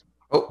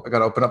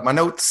gotta open up my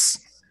notes.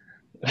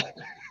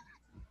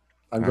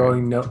 I'm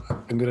going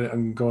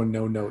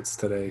no notes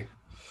today.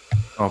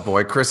 Oh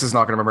boy, Chris is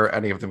not gonna remember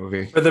any of the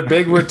movie. For the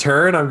big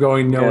return, I'm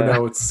going no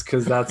notes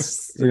because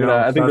that's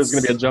I think there's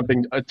gonna be a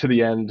jumping to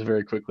the end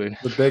very quickly.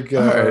 The big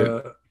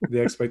the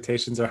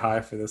expectations are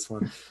high for this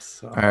one.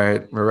 So. All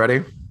right, we're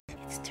ready.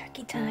 It's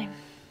turkey time.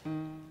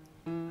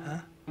 Huh?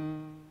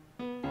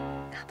 Gobble,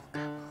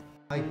 gobble.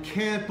 I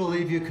can't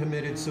believe you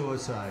committed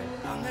suicide.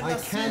 I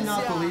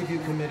cannot believe you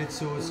committed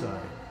suicide.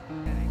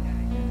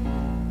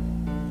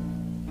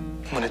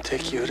 I'm gonna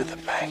take you to the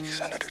bank,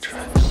 Senator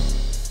Trent.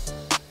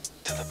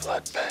 To the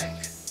blood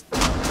bank.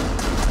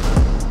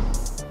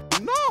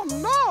 No,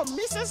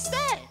 Mr.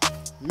 Stay.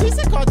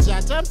 Mr. called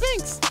Jaja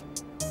Binks.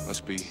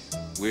 Must be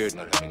weird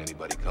not having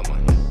anybody come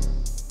on you.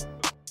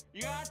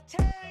 You are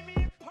tearing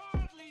me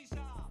apart, Lisa.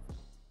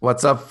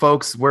 What's up,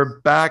 folks? We're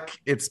back.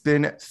 It's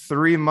been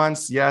 3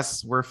 months.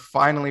 Yes, we're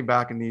finally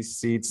back in these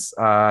seats.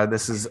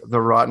 This is the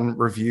Rotten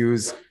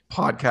Reviews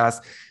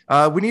podcast.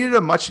 We needed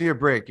a much needed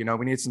break. We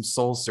needed some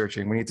soul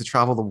searching. We need to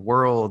travel the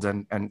world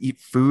and eat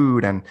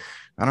food and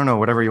I don't know,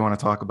 whatever you want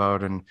to talk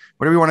about and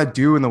whatever you want to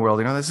do in the world.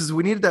 We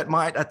needed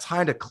that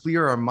time to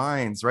clear our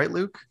minds, right,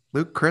 Luke?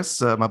 Luke,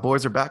 Chris, my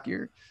boys are back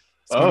here.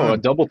 A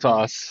double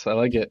toss. I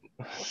like it.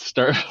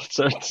 Start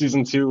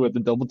season 2 with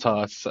the double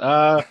toss.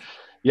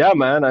 Yeah,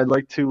 man, I'd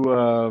like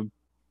to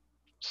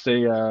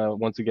say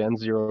once again,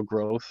 zero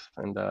growth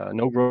and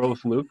no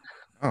growth, Luke.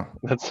 Oh.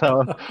 That's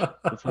how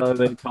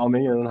they call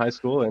me in high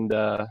school, and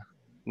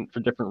for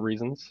different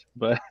reasons.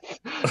 But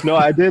no,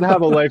 I did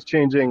have a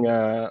life-changing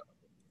a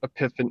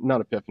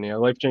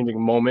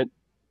life-changing moment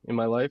in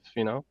my life.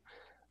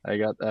 I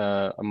got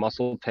a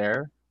muscle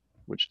tear,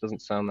 which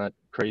doesn't sound that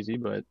crazy,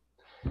 but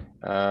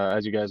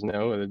as you guys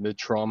know, the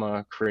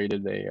trauma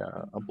created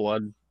a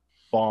blood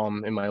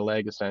bomb in my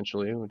leg,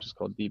 essentially, which is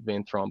called deep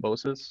vein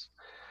thrombosis.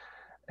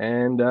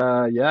 And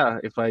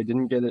if I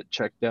didn't get it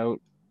checked out,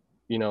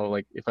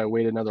 if I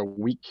waited another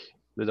week,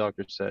 the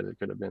doctor said it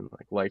could have been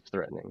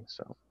life-threatening.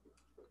 So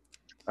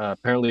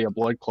apparently a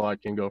blood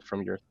clot can go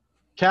from your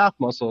calf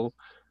muscle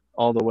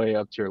all the way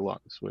up to your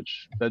lungs,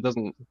 which that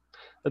doesn't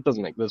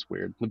make this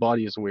weird. The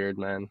body is weird,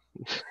 man.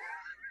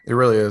 It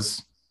really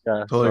is.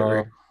 Yeah, totally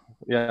agree.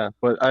 Yeah,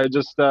 but I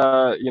just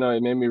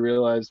it made me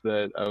realize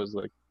that I was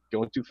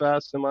going too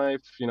fast in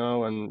life,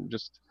 and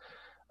just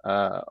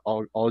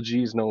all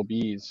G's no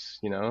B's,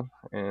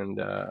 and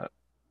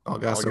all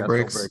gas no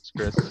breaks,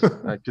 Chris.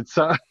 I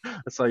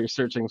saw your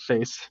searching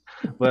face,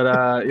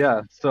 but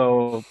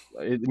so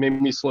it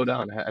made me slow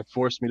down. It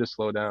forced me to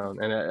slow down,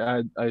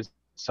 and I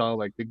saw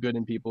the good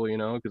in people,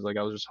 because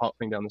I was just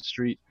hobbling down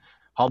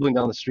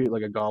the street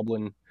like a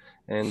goblin,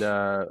 and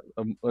a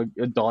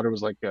daughter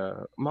was like,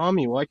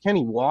 "Mommy, why can't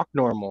he walk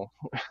normal?"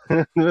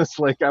 It's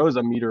I was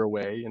a meter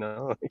away,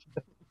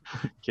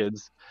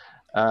 kids,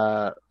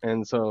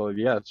 and so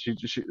she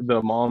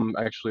the mom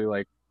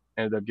actually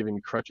ended up giving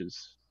me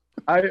crutches.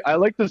 I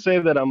like to say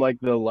that I'm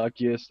the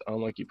luckiest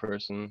unlucky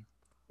person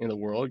in the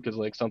world, because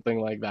something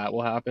like that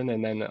will happen,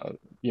 and then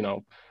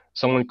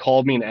someone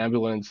called me an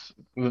ambulance.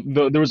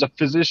 There was a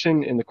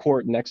physician in the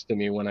court next to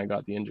me when I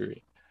got the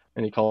injury,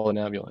 and he called an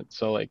ambulance.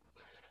 So I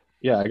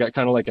got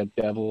kind of like a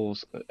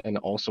devil's and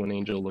also an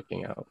angel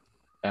looking out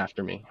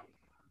after me.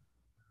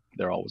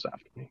 They're always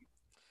after me.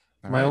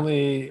 My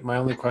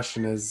only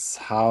question is,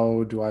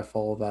 how do I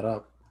follow that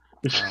up?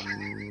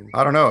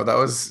 I don't know. That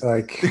was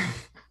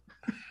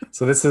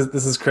So this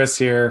is Chris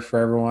here for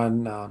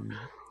everyone.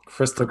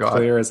 Crystal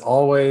clear as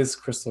always.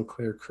 Crystal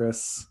clear,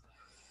 Chris,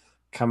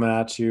 coming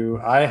at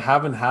you. I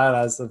haven't had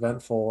as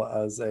eventful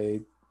as a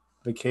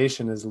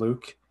vacation as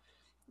Luke.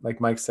 Like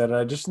Mike said,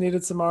 I just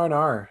needed some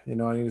R&R. I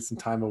needed some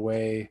time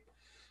away,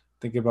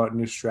 thinking about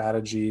new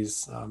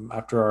strategies.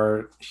 After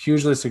our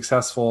hugely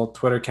successful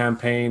Twitter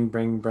campaign,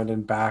 bring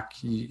Brendan back,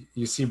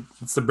 you see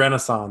it's the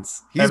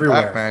Renaissance. He's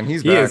everywhere. Back, man. He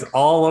is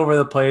all over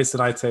the place,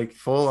 and I take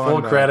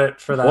full credit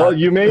for that. Well,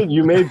 you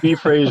made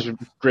B-Phrase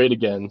great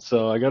again,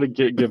 so I got to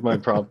give my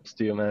props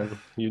to you, man.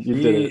 You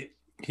did it.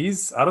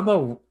 He's, I don't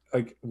know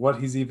what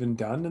he's even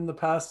done in the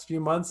past few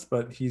months,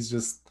 but he's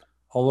just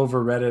all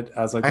over Reddit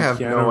as a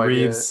Keanu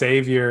Reeves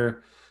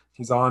savior.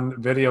 He's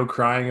on video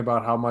crying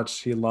about how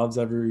much he loves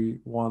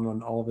everyone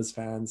and all of his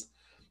fans.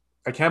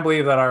 I can't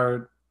believe that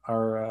our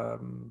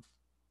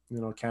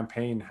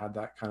campaign had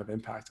that kind of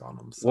impact on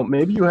him. So. Well,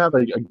 maybe you have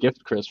a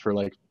gift, Chris, for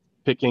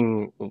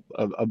picking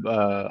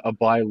a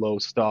buy low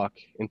stock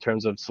in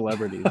terms of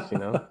celebrities.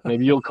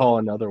 Maybe you'll call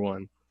another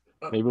one.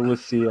 Maybe we'll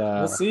see.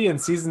 We'll see in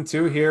season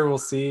 2 here. We'll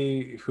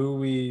see who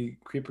we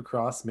creep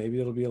across. Maybe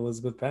it'll be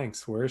Elizabeth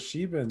Banks. Where has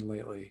she been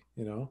lately?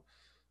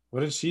 What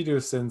did she do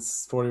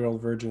since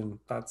 40-Year-Old Virgin?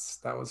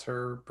 That was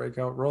her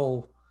breakout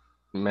role.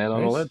 Man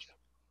on a Ledge.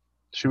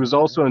 She was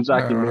also in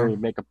Zack and Mary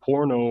Make a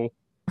Porno.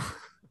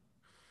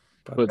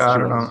 But I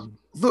don't know.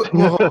 Look,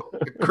 well,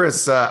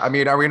 Chris, are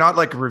we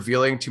not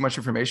revealing too much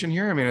information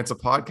here? It's a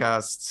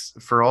podcast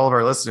for all of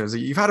our listeners.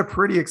 You've had a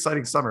pretty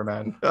exciting summer,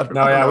 man.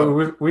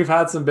 We've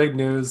had some big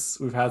news.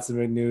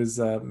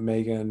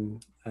 Megan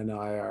and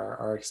I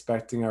are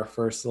expecting our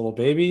first little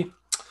baby.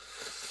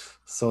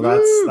 So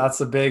Woo! that's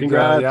a big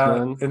Congrats,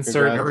 man.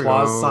 insert Congrats.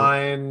 applause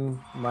sign.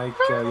 Mike,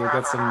 you'll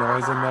get some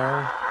noise in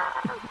there.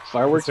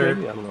 Fireworks, Insert-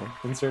 maybe? I don't know.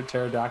 Insert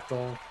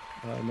pterodactyl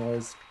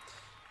noise.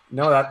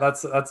 No,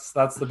 that's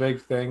the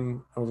big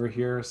thing over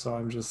here. So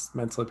I'm just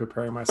mentally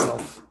preparing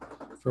myself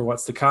for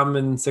what's to come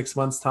in 6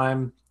 months'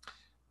 time.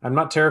 I'm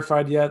not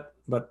terrified yet,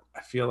 but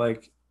I feel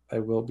like I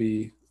will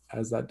be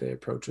as that day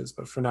approaches.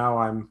 But for now,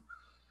 I'm,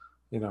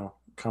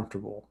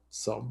 comfortable.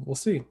 So we'll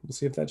see. We'll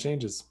see if that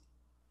changes.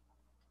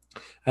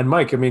 And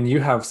Mike, I mean,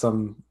 you have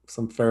some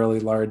fairly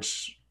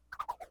large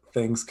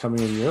things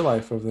coming in your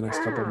life over the next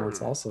couple of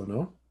months, also,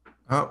 no?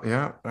 Oh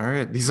yeah, all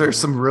right. These are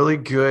some really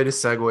good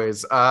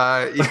segues.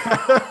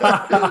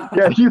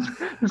 Yeah,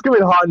 he's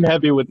coming hot and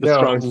heavy with the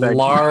strong sex.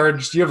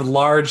 Large. You have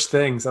large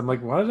things. I'm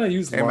like, why did I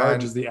use Hey, large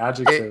man, as the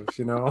adjective?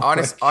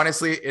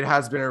 Honestly, it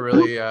has been a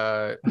really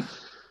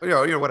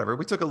whatever.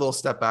 We took a little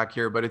step back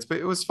here, but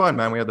it was fun,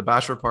 man. We had the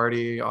bachelor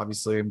party.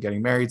 Obviously, I'm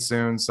getting married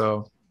soon,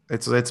 so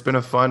it's been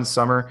a fun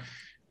summer.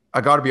 I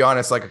got to be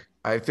honest. Like,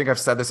 I think I've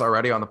said this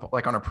already on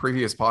a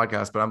previous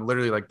podcast, but I'm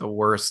literally like the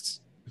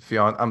worst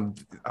fiance.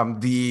 I'm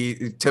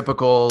the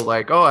typical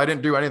like, oh, I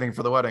didn't do anything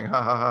for the wedding.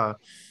 Ha ha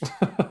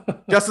ha.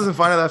 Jess doesn't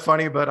find it that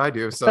funny, but I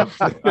do. So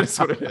it's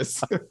what it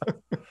is.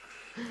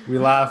 We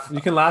laugh. You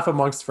can laugh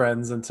amongst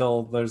friends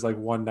until there's like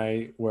one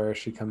night where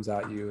she comes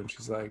at you and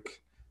she's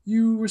like,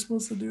 "You were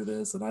supposed to do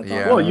this," and I thought,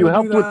 Yeah. Well, you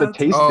helped with the that.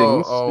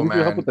 tastings. Oh, Didn't man.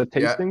 you help with the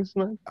Yeah. tastings,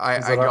 man?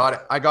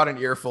 I got an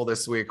earful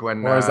this week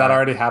when. Or has that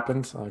already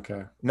happened?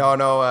 Okay. No.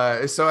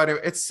 So anyway,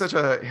 it's such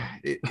a,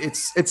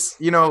 it's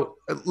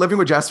living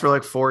with Jess for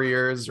like 4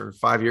 years or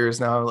 5 years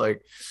now.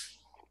 Like,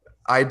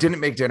 I didn't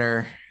make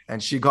dinner,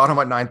 and she got home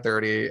at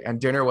 9:30, and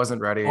dinner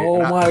wasn't ready.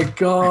 Oh my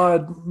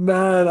God,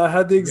 man! I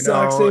had the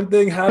exact same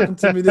thing happen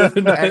to me the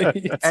other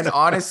night. And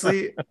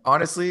honestly,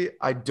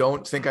 I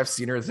don't think I've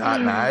seen her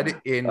that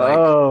mad in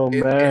like.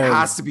 It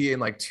has to be in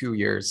like 2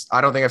 years. I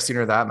don't think I've seen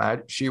her that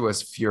mad. She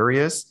was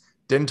furious.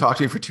 Didn't talk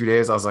to me for 2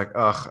 days. I was like,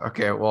 ugh,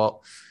 okay,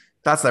 well,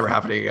 that's never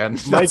happening again.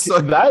 Mike,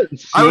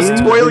 I was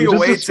toiling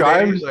away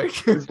today.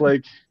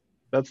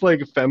 That's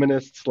like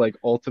feminists' like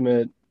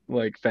ultimate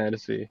like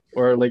fantasy,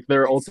 or like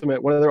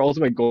one of their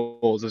ultimate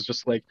goals is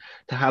just like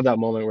to have that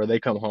moment where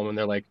they come home and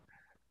they're like,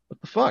 what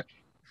the fuck?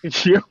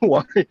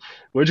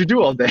 What'd you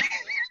do all day?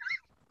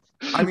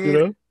 I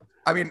mean,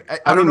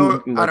 I don't know.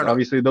 Like, I don't know.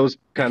 obviously those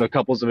kind of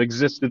couples have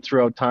existed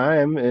throughout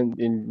time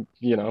in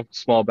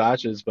small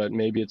batches, but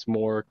maybe it's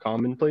more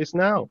commonplace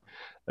now.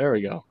 There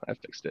we go. I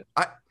fixed it.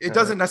 It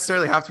doesn't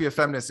necessarily have to be a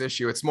feminist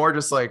issue. It's more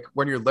just like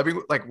when you're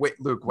living, like, wait,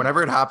 Luke,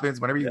 whenever it happens,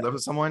 whenever you live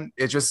with someone,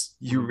 it's just,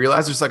 you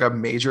realize there's like a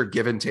major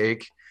give and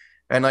take.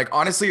 And like,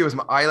 honestly,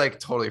 I like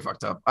totally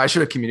fucked up. I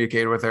should have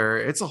communicated with her.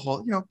 It's a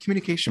whole,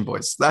 communication,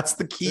 boys. That's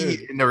the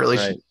key in a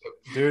relationship.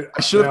 Right. Dude,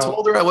 I should have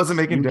told her I wasn't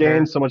making dinner.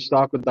 Gained so much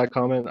stock with that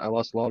comment. I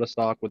lost a lot of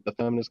stock with the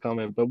feminist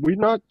comment, but we're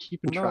not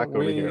keeping track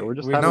over here. We're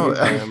just having a good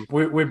time.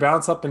 We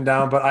bounce up and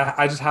down, but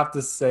I just have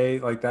to say,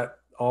 like, that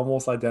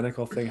almost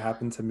identical thing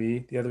happened to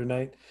me the other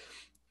night.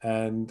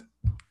 And,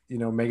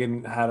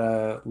 Megan had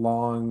a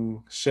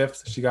long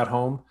shift. She got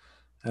home.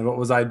 And what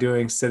was I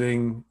doing?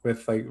 Sitting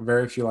with like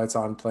very few lights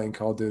on, playing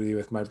Call of Duty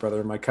with my brother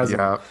and my cousin.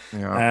 Yeah.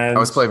 And I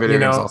was playing video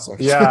games also.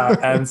 Yeah.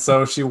 And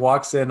so she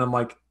walks in. I'm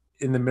like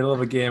in the middle of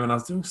a game, and I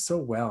was doing so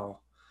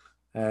well,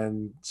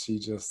 and she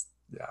just,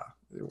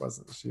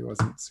 she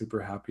wasn't super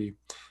happy.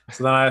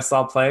 So then I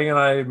stopped playing, and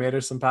I made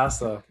her some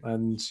pasta,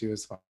 and she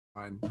was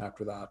fine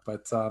after that.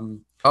 But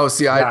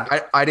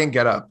I didn't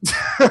get up.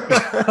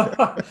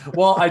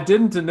 Well, I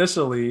didn't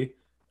initially,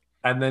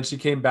 and then she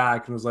came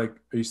back and was like,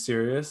 "Are you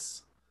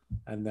serious?"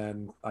 And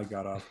then I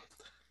got up.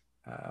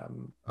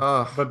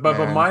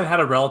 But mine had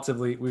a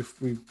relatively, we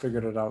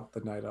figured it out the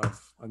night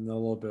of and a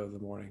little bit of the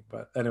morning.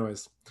 But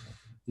anyways,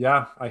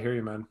 yeah, I hear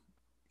you, man.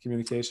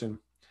 Communication.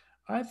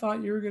 I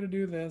thought you were going to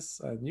do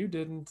this and you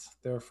didn't.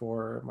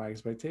 Therefore, my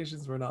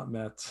expectations were not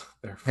met.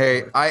 Therefore,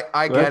 hey, I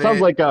get it. That sounds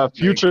like a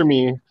future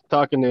me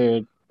talking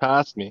to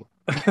past me.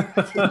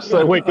 So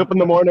I wake up in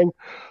the morning.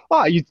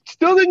 Oh, you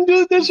still didn't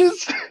do the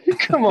dishes?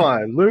 Come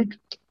on, Luke.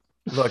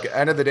 Look,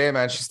 end of the day,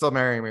 man, she's still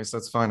marrying me, so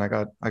it's fine. I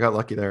got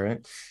lucky there,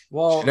 right?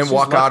 Well, she didn't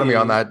walk out of me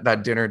on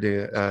that dinner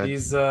day.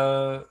 She's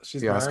fiasco.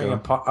 marrying a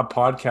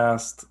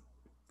podcast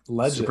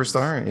legend,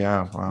 superstar.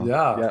 Yeah, wow.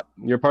 Yeah,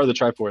 you're part of the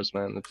Triforce,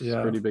 man. It's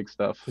pretty big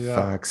stuff. Yeah.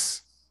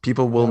 Facts.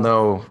 People will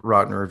know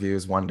Rotten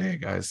Reviews one day,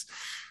 guys.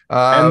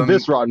 And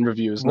this Rotten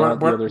Reviews.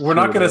 We're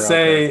not going to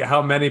say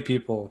how many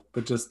people,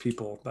 but just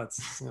people.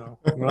 That's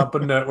we're not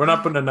putting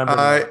a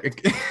number.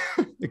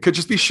 It could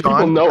just be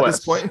Sean at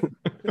this point.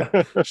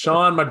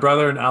 Sean, my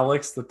brother, and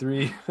Alex, the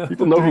three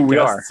people know who we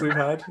are. We've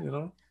had,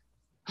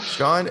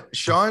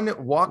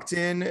 Sean walked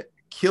in,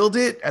 killed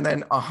it, and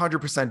then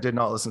 100% did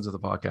not listen to the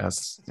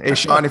podcast. Hey,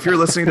 Sean, if you're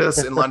listening to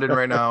this in London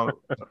right now,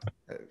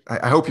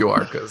 I hope you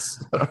are,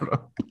 because I don't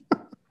know.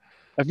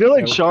 I feel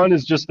like Sean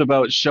is just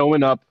about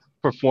showing up,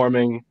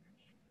 performing,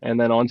 and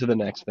then on to the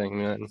next thing,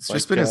 man. It's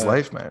just been his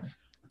life, man.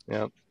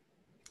 Yeah.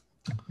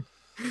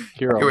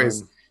 Hero,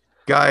 anyways, man.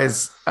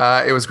 Guys,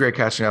 it was great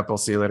catching up. I'll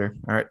see you later.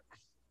 All right.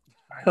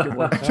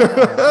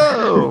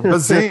 Oh,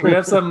 bazing. We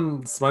have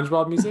some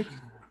SpongeBob music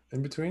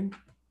in between.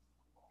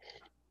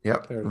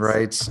 Yep, There it is.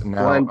 right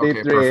now. 23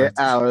 Okay, perfect.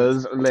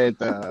 hours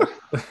later.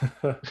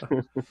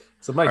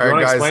 So, Mike, All you right, want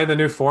to guys. explain the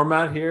new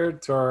format here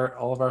to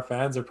all of our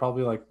fans? They're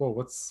probably like, "Whoa,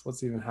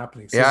 what's even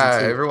happening?" Season Yeah,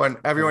 2.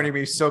 everyone you're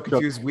be so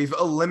confused. We've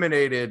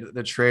eliminated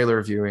the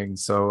trailer viewing,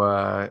 so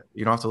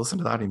you don't have to listen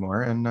to that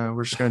anymore. And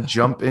we're just gonna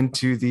jump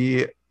into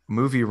the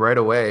movie right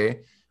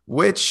away,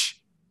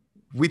 which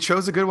we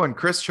chose a good one.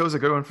 Chris chose a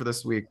good one for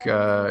this week.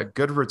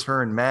 Good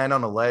Return, Man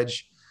on a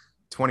Ledge,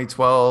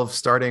 2012,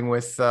 starring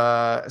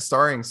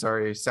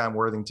Sam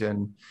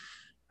Worthington.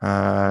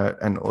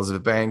 And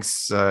Elizabeth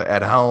Banks,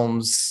 Ed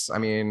Helms. I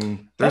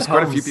mean, there's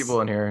quite a few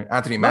people in here.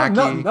 Anthony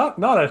Mackie. Not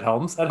Ed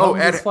Helms. Ed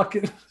Helms is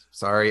fucking.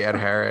 Sorry, Ed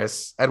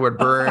Harris, Edward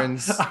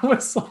Burns. I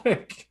was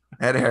like,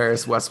 Ed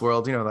Harris,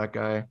 Westworld. You know that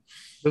guy.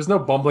 There's no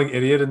bumbling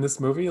idiot in this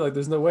movie. Like,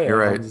 there's no way.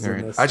 You're Ed right. Helms is You're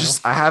in right.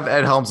 this, I have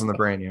Ed Helms in the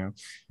brain. No,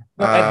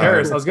 Ed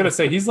Harris. I was gonna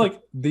say he's like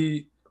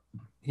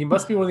he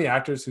must be one of the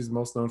actors who's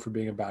most known for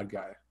being a bad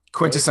guy.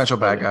 Quintessential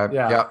bad guy.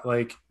 Yeah,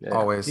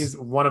 always. He's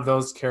one of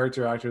those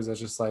character actors that's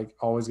just like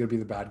always gonna be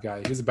the bad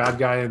guy. He's a bad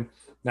guy in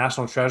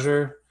National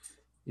Treasure.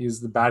 He's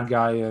the bad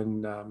guy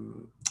in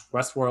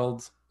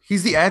Westworld.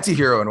 He's the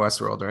anti-hero in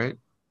Westworld, right?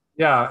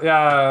 Yeah,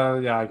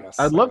 I guess.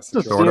 I'd love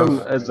to see him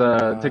as take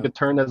a Yeah.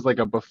 turn as like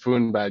a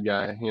buffoon bad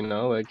guy,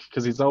 like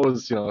because he's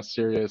always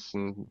serious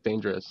and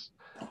dangerous.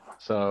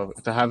 So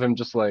to have him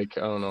just like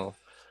I don't know,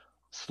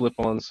 slip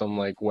on some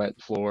like wet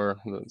floor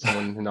that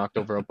someone who knocked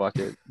over a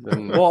bucket,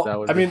 then Well, that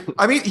would I be...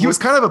 mean, he was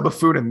kind of a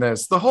buffoon in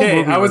this. The whole okay,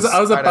 movie. I was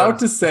kind about of-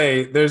 to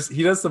say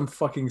he does some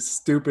fucking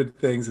stupid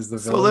things as the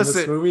So villain in this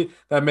listen. movie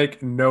that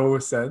make no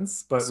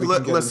sense. But So we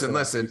can get listen. into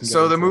that. We can get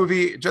So the into that.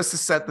 movie, just to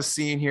set the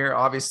scene here,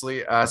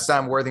 obviously,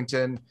 Sam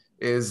Worthington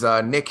is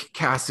Nick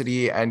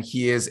Cassidy, and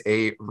he is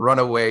a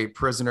runaway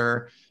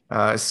prisoner,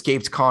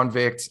 escaped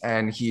convict,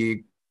 and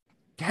he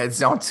heads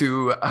down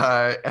to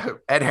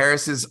Ed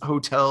Harris's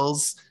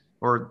hotels,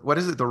 or what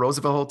is it, the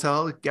Roosevelt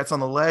Hotel, gets on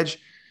the ledge,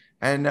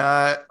 and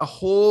a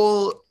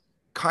whole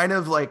kind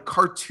of like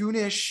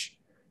cartoonish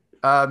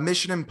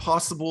Mission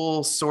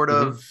Impossible sort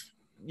of,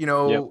 the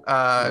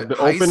heist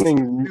opening,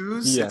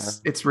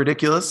 ensues. It's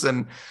ridiculous,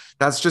 and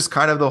that's just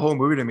kind of the whole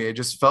movie to me. It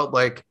just felt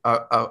like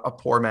a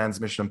poor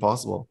man's Mission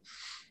Impossible.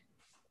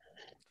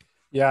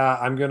 Yeah,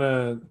 I'm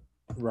gonna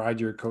ride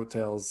your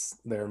coattails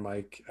there,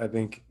 Mike. I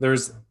think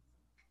there's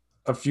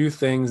a few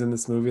things in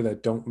this movie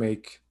that don't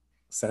make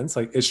sense.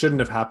 Like, it shouldn't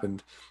have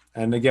happened.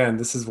 And again,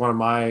 this is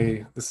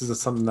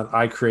something that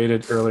I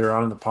created earlier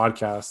on in the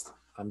podcast.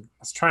 I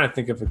was trying to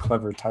think of a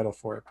clever title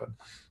for it, but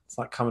it's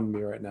not coming to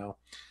me right now.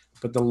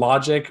 But the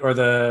logic or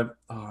the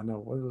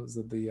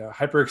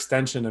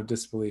hyperextension of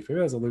disbelief. Maybe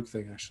that was a Luke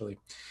thing, actually.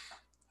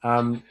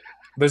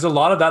 There's a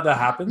lot of that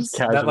happens.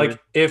 That like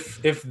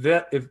if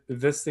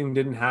this thing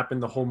didn't happen,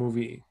 the whole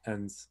movie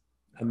ends.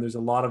 And there's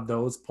a lot of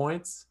those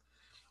points.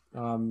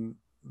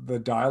 The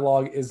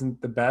dialogue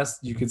isn't the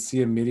best. You could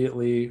see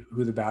immediately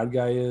who the bad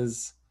guy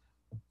is.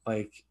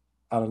 Like,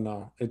 I don't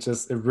know. It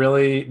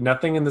really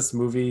nothing in this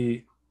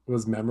movie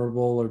was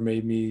memorable or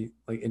made me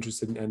like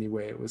interested in any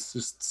way. It was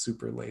just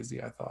super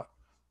lazy, I thought.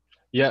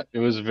 Yeah, it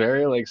was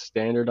very like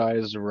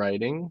standardized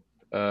writing,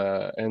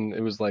 and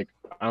it was like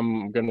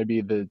I'm gonna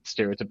be the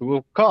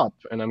stereotypical cop,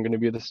 and I'm gonna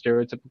be the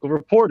stereotypical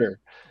reporter.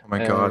 Oh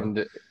my god! And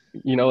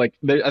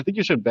I think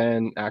you should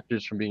ban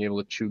actors from being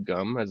able to chew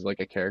gum as like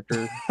a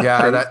character.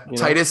 Yeah, that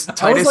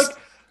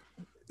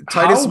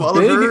Titus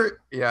Welliver.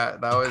 Yeah,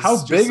 that was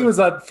how big was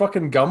that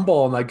fucking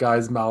gumball in that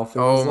guy's mouth? It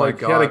was my like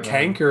god, he had a man.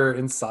 canker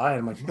inside.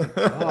 I'm like, my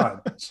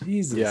god,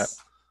 Jesus.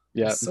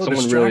 Yeah, So someone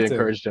really distracting.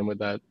 encouraged him with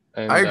that.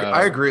 And,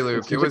 I agree,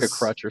 Luke. It seems like a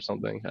crutch or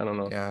something. I don't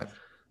know. Yeah.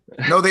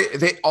 No,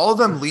 they all of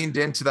them leaned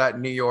into that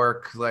New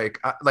York, like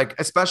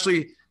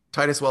especially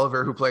Titus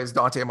Welliver, who plays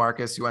Dante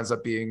Marcus, who ends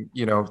up being,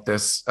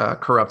 this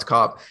corrupt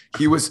cop.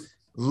 He was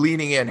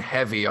leaning in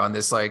heavy on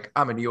this, like,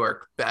 I'm a New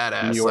York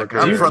badass. New Yorker.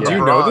 Like, I'm from Do the you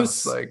know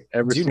Bronx. this? Like,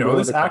 Do you know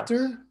this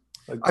actor?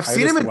 Like, I've Titus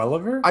seen him in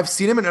Welliver? I've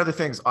seen him in other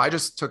things. I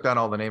just took down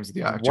all the names of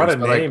the actors. What a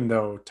but, like, name,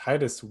 though.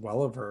 Titus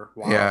Welliver.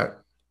 Wow. Yeah.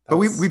 But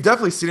we've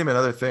definitely seen him in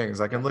other things.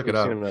 I can look it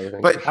up.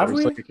 But have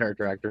we? Like a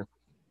character actor.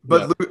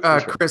 But Yeah, Luke,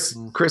 for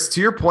sure. Chris, to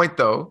your point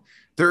though,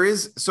 there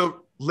is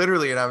so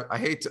literally, and I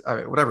hate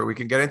to, whatever, we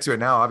can get into it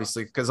now,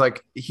 obviously, because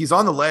like he's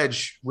on the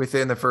ledge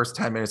within the first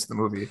 10 minutes of the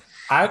movie.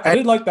 I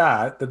did like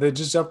that they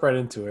just jump right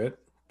into it.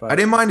 But I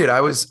didn't mind it. I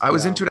was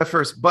Yeah. into it at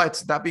first,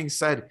 but that being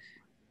said,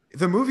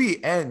 the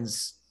movie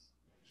ends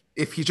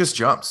if he just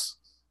jumps,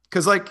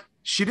 because like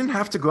she didn't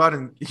have to go out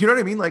and, you know what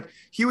I mean? Like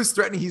he was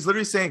threatening. He's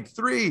literally saying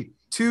 3,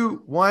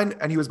 2, 1,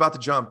 and he was about to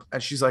jump,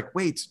 and she's like,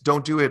 "Wait,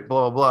 don't do it."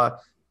 Blah blah blah.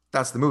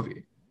 That's the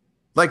movie.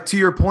 Like, to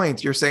your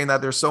point, you're saying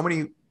that there's so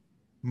many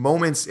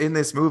moments in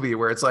this movie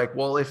where it's like,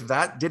 well, if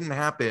that didn't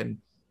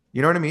happen,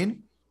 you know what I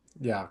mean?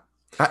 Yeah.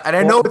 And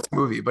I know it's a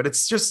movie, but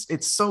it's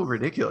so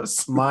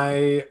ridiculous.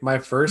 My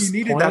first You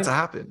needed point, that to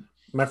happen.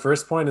 My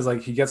first point is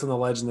like he gets on the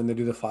ledge and then they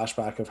do the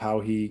flashback of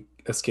how he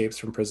escapes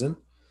from prison.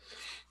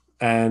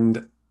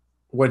 And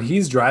when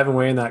he's driving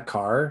away in that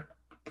car,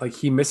 like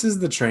he misses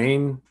the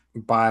train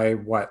by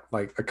what,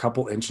 like a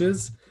couple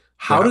inches.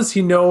 How does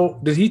he know?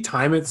 Did he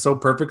time it so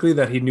perfectly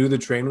that he knew the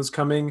train was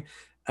coming?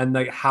 And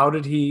like, how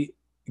did he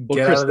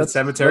get Chris, out of the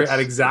cemetery at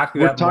exactly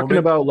that moment? We're talking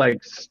about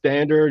like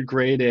standard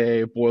grade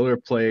A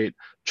boilerplate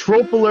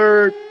trope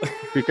alert,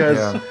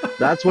 because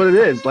that's what it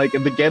is. Like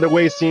the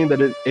getaway scene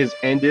that is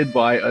ended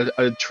by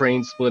a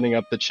train splitting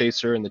up the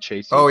chaser and the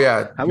chasing. Oh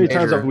yeah. How many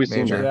times have we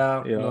seen that?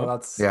 Yeah, You know? no,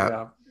 that's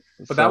Yeah.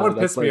 But that one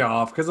pissed me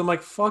off because I'm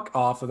like, fuck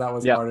off if that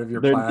was part of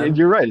your plan.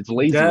 You're right. It's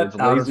lazy. It's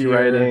Get out of lazy here.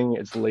 writing.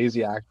 It's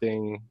lazy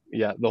acting.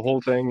 Yeah, the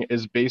whole thing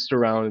is based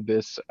around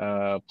this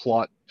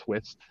plot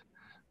twist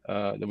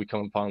that we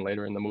come upon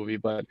later in the movie.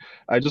 But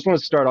I just want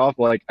to start off,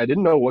 like, I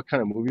didn't know what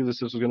kind of movie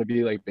this was going to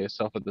be, like, based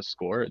off of the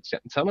score. It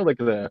sounded like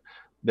the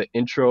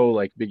intro,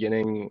 like,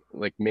 beginning,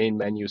 like, main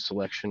menu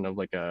selection of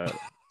like a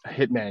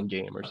Hitman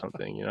game or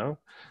something, you know?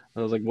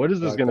 I was like, what is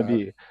this going to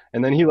be?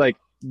 And then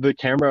the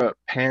camera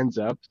pans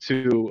up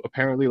to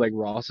apparently like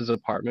Ross's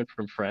apartment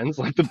from Friends.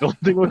 Like the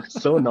building looks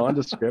so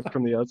nondescript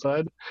from the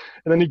outside,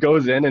 and then he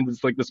goes in and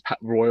it's like this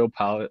royal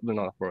palace,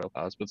 not royal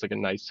palace, but it's like a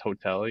nice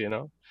hotel, you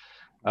know.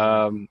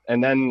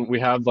 And then we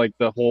have like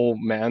the whole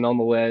man on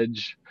the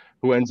ledge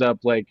who ends up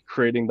like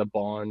creating the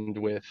bond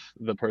with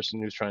the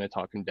person who's trying to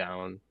talk him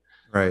down.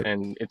 Right.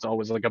 And it's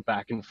always like a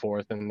back and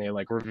forth, and they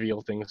like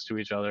reveal things to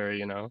each other,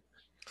 you know.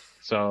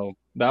 So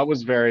that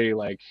was very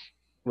like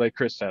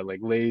Chris said, like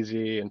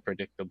lazy and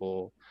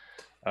predictable.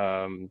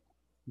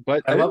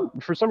 But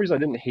for some reason I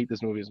didn't hate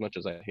this movie as much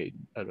as I hate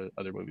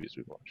other movies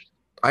we've watched.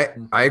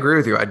 I agree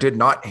with you. I did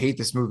not hate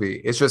this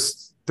movie. It's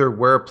just there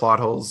were plot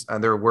holes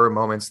and there were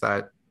moments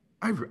that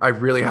I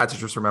really had to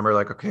just remember,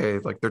 like, okay,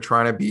 like they're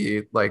trying to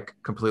be like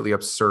completely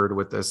absurd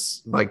with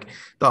this. Like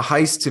the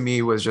heist to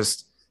me was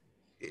just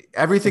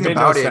everything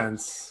about it.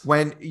 Sense.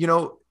 When, you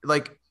know,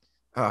 like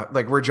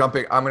we're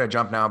jumping, I'm going to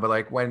jump now, but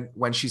like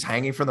when she's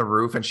hanging from the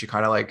roof and she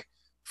kind of like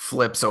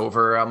flips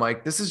over, I'm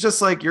like, this is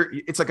just like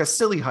it's like a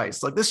silly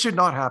heist. Like this should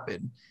not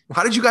happen.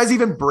 How did you guys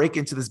even break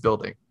into this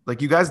building?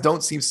 Like you guys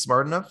don't seem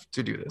smart enough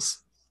to do this.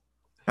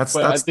 That's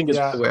I think it's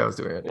the way I was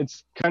doing it.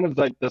 It's kind of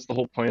like that's the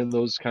whole point of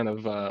those kind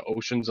of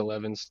Ocean's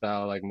 11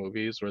 style like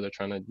movies where they're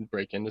trying to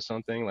break into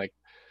something. Like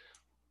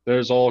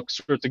there's all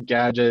sorts of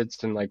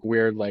gadgets and like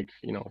weird like,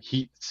 you know,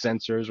 heat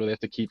sensors where they have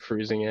to keep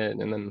freezing it,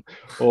 and then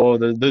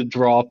the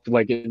drop,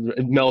 like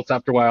it melts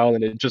after a while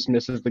and it just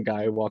misses the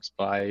guy who walks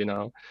by, you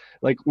know.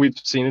 Like we've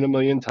seen it a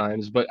million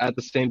times, but at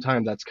the same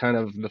time that's kind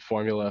of the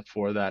formula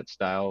for that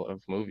style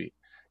of movie,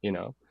 you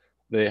know.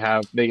 They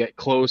get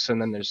close and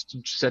then there's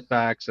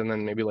setbacks and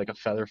then maybe like a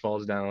feather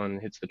falls down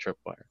and hits the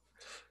tripwire.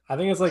 I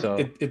think it's like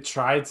it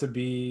tried to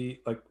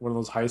be like one of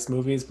those heist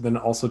movies, but then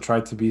also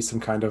tried to be some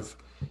kind of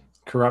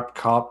corrupt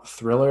cop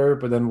thriller,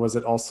 but then was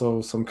it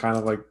also some kind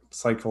of like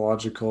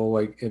psychological,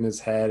 like in his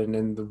head and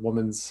in the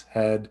woman's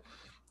head,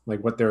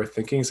 like what they were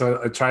thinking.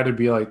 So I tried to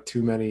be like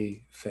too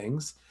many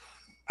things.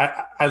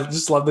 I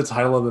just love the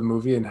title of the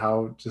movie and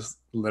how just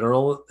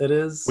literal it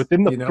is.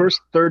 Within the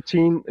first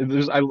 13,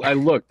 I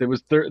looked, it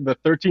was the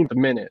 13th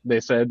minute, they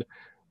said,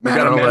 we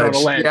got a man on a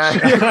ledge. Yeah.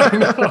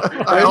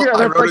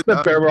 That's like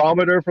the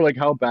barometer for like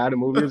how bad a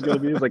movie is going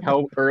to be. Is like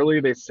how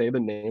early they say the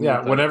name.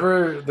 Yeah,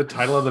 whenever the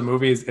title of the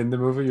movie is in the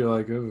movie, you're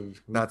like, oh.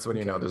 That's when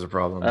you know there's a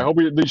problem. I hope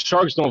these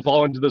sharks don't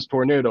fall into this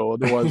tornado.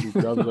 Otherwise, it's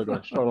like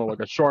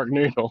a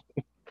sharknado.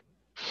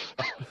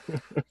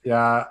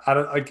 Yeah, I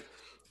don't like.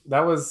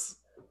 That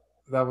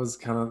was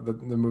kind of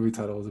the movie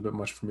title was a bit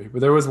much for me.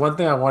 But there was one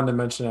thing I wanted to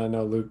mention. I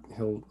know Luke,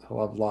 he'll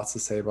have lots to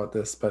say about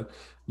this, but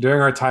during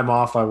our time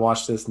off, I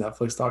watched this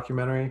Netflix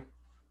documentary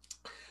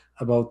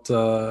about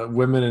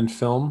women in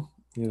film,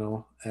 you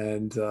know,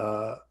 and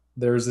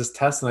there was this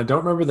test, and I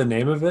don't remember the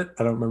name of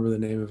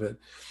it.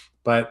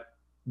 But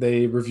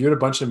they reviewed a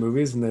bunch of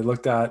movies, and they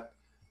looked at,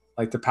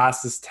 like, to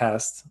pass this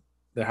test,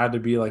 there had to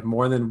be like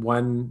more than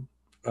one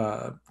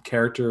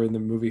character in the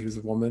movie who's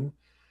a woman.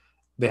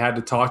 They had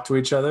to talk to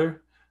each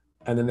other,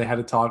 and then they had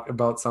to talk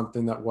about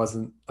something that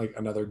wasn't like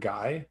another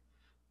guy.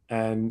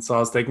 And so I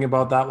was thinking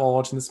about that while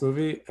watching this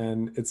movie,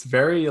 and it's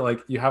very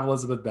like, you have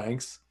Elizabeth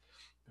Banks,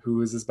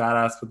 who is this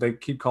badass, but they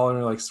keep calling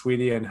her like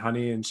sweetie and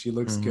honey, and she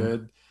looks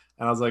good.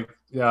 And I was like,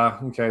 yeah,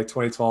 okay,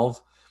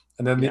 2012.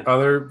 And then the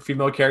other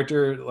female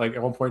character, like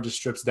at one point, just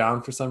strips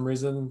down for some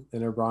reason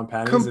in her bra and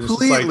panties.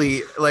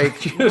 Completely, like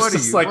what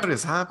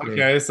is happening?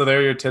 Okay, so there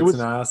are your tits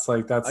and ass.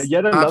 Like that's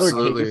yet another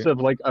case of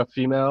like a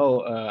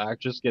female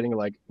actress getting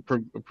like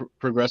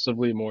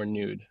progressively more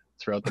nude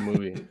throughout the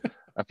movie.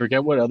 I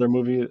forget what other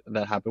movie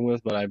that happened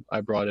with, but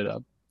I brought it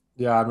up.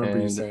 Yeah, I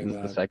remember you saying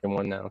that. The second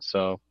one now,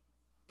 so.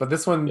 But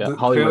this one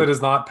clearly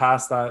does not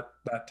pass that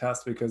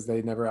test because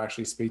they never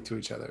actually speak to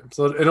each other.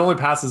 So it only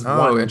passes one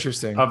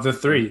of the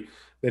three.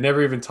 They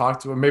never even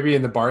talked to him. Maybe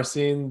in the bar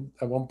scene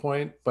at one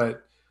point,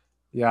 but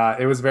yeah,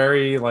 it was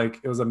very like,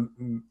 it was a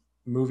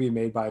movie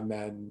made by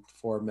men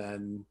for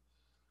men.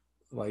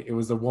 Like it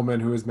was a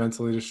woman who was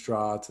mentally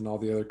distraught, and all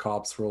the other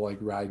cops were like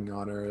ragging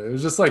on her. It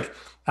was just like,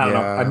 I don't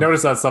know. I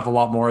noticed that stuff a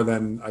lot more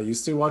than I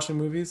used to watching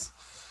movies.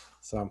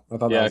 So I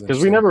thought Yeah, that was because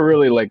we interesting. never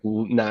really like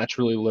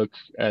naturally look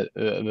at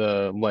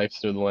the life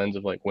through the lens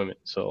of like women.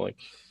 So like,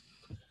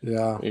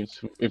 Yeah,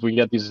 if we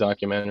get these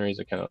documentaries,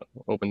 it kind of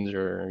opens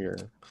your got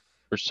to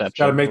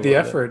perception make a the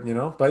little bit. effort, you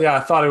know. But yeah, I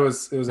thought it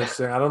was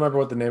interesting. I don't remember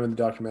what the name of the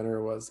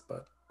documentary was,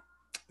 but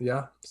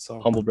yeah. So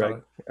Humble I thought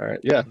brag. All right,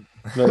 yeah,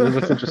 no,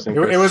 that's interesting.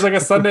 it was like a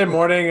Sunday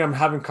morning. I'm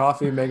having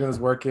coffee. Megan was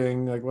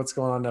working. Like, what's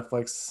going on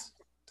Netflix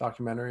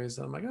documentaries?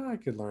 And I'm like, I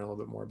could learn a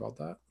little bit more about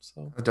that.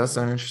 So It does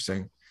sound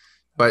interesting.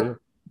 But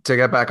to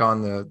get back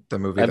on the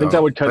movie, I think though,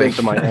 that would cut like,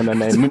 into my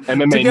MMA to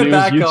news get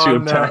back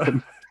YouTube on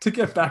time. to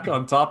get back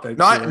on topic.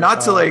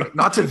 not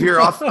to veer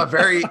off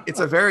it's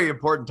a very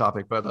important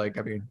topic, but like,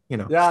 I mean, you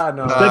know. Yeah,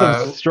 no. Instead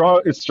of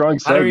strong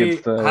How do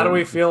segments,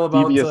 we feel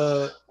about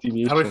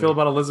deviation. how do we feel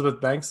about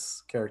Elizabeth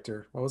Banks'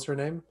 character? What was her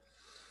name?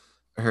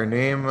 Her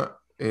name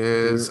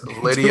is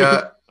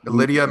Lydia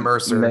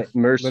Mercer.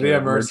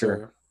 Lydia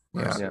Mercer.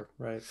 Yeah.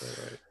 Right.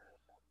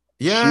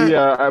 Yeah. She,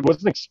 I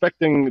wasn't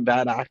expecting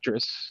that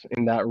actress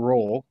in that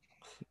role,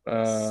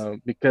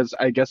 because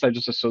I guess I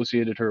just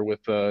associated her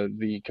with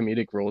the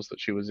comedic roles that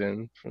she was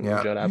in from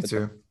Yeah, Judd me Apatow.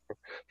 too.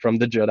 From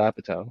the Judd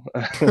Apatow.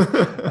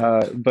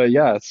 But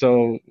yeah,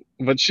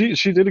 but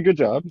she did a good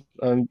job.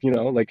 You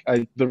know, like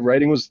the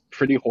writing was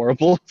pretty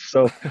horrible,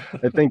 so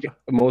I think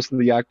most of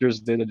the actors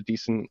did a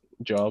decent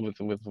job with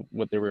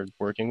what they were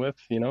working with.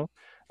 You know,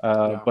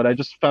 but I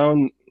just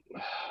found,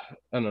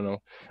 I don't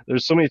know.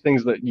 There's so many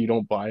things that you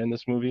don't buy in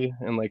this movie,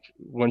 and like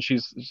when she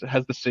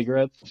has the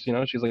cigarettes, you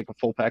know, she's like a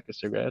full pack of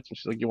cigarettes, and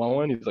she's like, "You want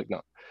one?" He's like,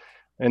 "No,"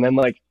 and then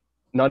like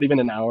not even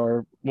an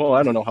hour. Well,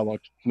 I don't know how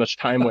much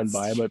time went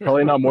by, but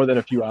probably not more than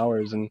a few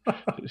hours. And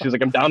she's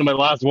like, "I'm down to my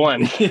last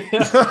one."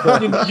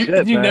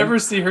 You never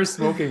see her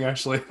smoking.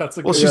 Actually, that's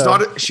a well. She's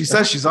not. She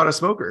says she's not a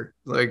smoker.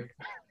 Like,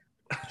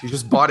 she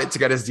just bought it to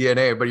get his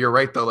DNA. But you're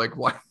right, though. Like,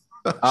 why?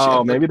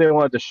 Oh, maybe they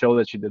wanted to show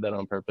that she did that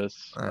on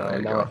purpose.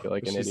 Now I feel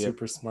like an She's idiot.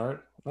 super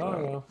smart.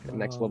 Oh,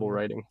 next level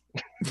writing.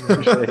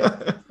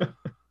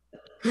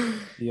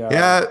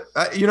 Yeah.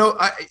 You know,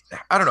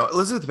 I don't know.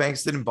 Elizabeth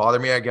Banks didn't bother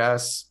me, I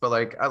guess, but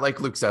like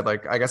Luke said,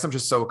 like, I guess I'm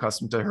just so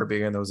accustomed to her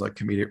being in those like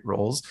comedic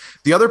roles.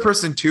 The other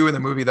person too in the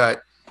movie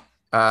that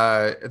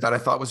I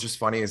thought was just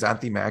funny is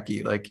Anthony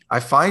Mackie. Like, I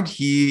find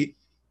he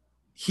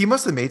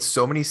must have made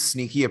so many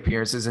sneaky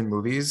appearances in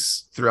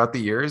movies throughout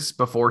the years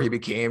before he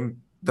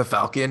became the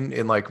Falcon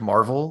in like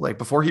Marvel, like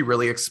before he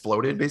really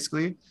exploded,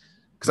 basically.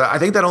 Because I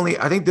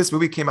think this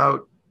movie came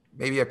out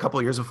maybe a couple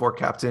of years before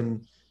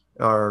Captain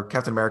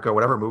America,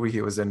 whatever movie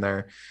he was in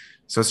there.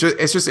 So it's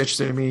just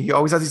interesting to me. He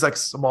always has these like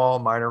small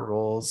minor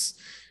roles,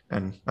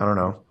 and I don't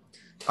know.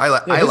 I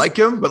like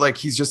him, but like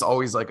he's just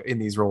always like in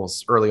these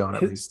roles early on,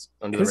 at least.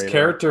 His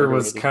character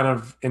was kind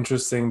of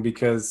interesting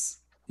because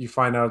you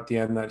find out at the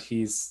end that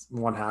he's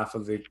one half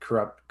of the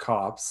corrupt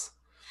cops.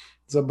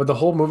 So, but the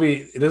whole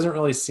movie, it doesn't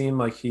really seem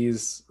like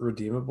he's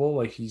redeemable.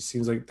 Like, he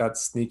seems like that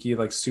sneaky,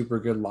 like super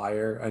good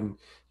liar, and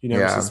you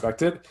never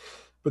suspect it.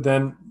 But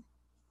then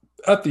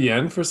at the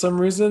end, for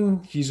some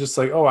reason, he's just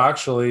like, oh,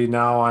 actually,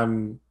 now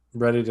I'm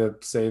ready to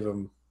save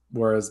him.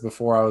 Whereas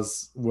before, I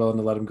was willing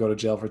to let him go to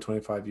jail for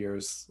 25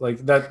 years.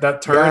 Like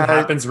that turn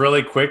happens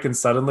really quick and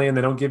suddenly, and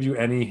they don't give you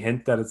any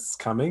hint that it's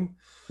coming.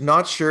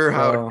 Not sure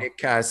how Nick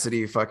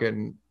Cassidy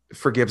fucking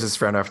forgives his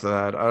friend after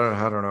that.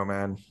 I don't know,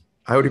 man.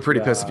 I would be pretty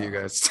pissed at you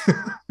guys.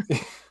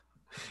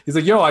 He's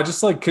like, yo, I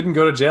just like couldn't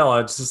go to jail.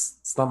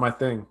 It's not my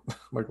thing. I'm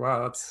like,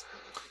 wow, that's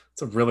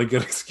a really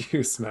good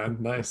excuse, man.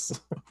 Nice.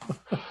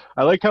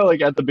 I like how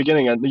like at the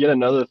beginning, yet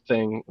another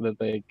thing that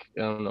I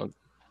don't know,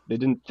 they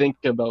didn't think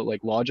about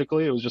like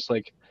logically. It was just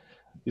like,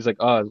 he's like,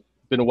 oh, it's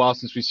been a while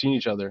since we've seen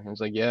each other. And I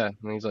was like, yeah.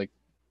 And he's like,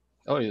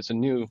 oh, it's a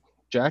new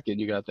jacket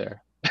you got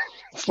there.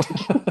 It's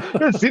like, I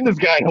haven't seen this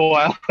guy in a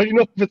while. How do you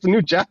know if it's a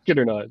new jacket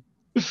or not?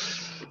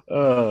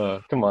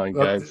 Come on,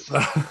 guys.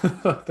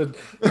 The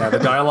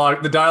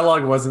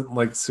dialogue wasn't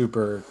like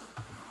super.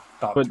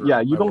 But yeah,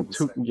 you don't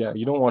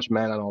watch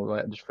Man on the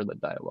Ledge for the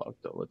dialogue,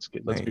 though. Let's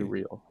be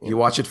real. You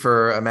watch it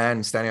for a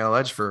man standing on a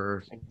ledge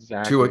for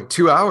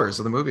two hours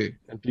of the movie,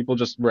 and people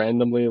just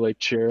randomly like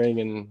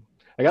cheering, and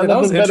I got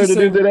nothing better to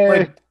do today.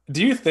 Like,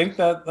 do you think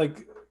that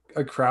like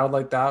a crowd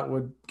like that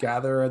would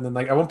gather, and then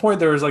like at one point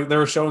they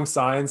were showing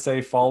signs say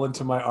 "fall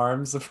into my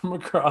arms" from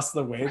across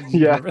the way?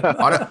 Yeah,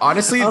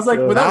 honestly, I was like,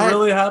 would that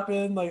really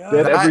happen? Like, they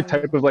had every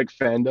type of like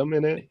fandom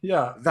in it.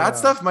 Yeah, that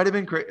stuff might have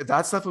been crazy.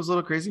 That stuff was a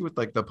little crazy with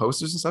like the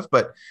posters and stuff,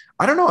 but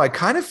I don't know. I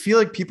kind of feel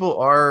like people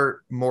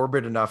are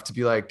morbid enough to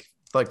be like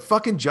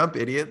fucking jump,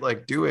 idiot,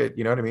 like do it.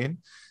 You know what I mean?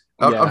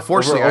 Yeah,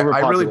 unfortunately,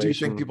 I really do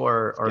think people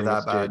are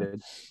that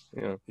bad.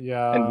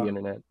 Yeah, and the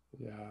internet.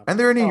 Yeah, and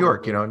they're in New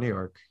York. You know, New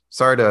York.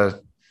 Sorry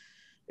to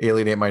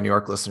alienate my New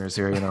York listeners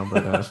here, you know,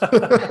 but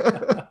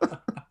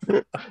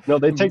no,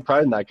 they take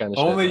pride in that kind of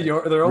shit.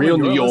 They're only real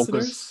New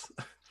Yorkers.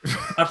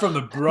 I'm from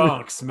the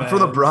Bronx, man. I'm from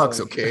the Bronx,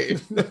 okay.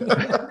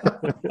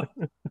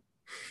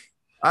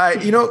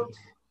 You know,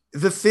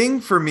 the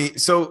thing for me,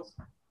 so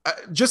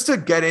just to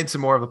get into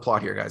more of the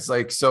plot here, guys,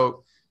 like,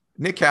 so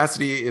Nick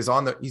Cassidy is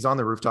on the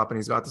rooftop and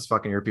he's got this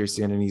fucking ear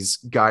piercing and he's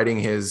guiding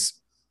is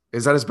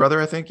that his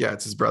brother? I think, yeah,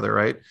 it's his brother,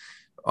 right?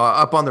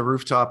 up on the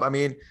rooftop. I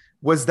mean,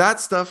 was that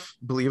stuff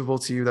believable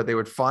to you that they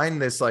would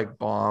find this like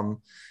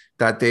bomb,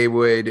 that they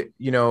would,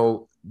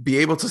 be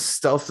able to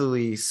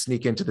stealthily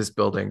sneak into this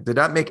building? Did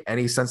that make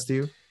any sense to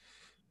you?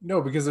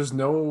 No, because there's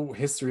no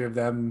history of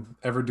them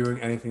ever doing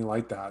anything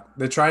like that.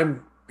 They try and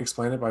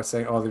explain it by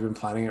saying, oh, they've been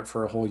planning it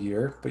for a whole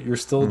year, but you're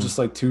still just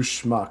like two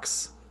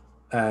schmucks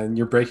and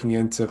you're breaking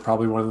into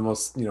probably one of the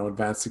most,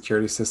 advanced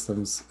security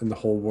systems in the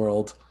whole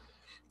world.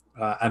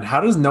 And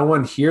how does no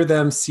one hear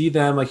them, see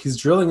them? Like he's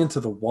drilling into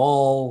the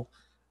wall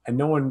and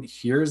no one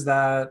hears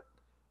that.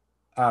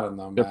 I don't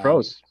know, man.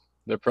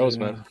 They're pros,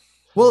 man.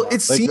 Well,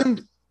 it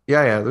seemed,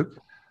 Luke.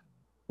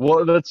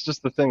 Well, that's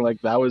just the thing.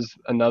 Like that was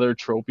another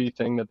tropey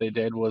thing that they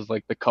did, was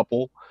like the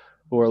couple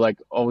who are like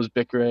always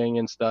bickering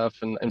and stuff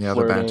and the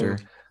flirting. banter.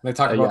 They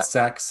talk about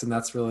sex, and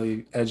that's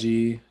really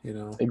edgy,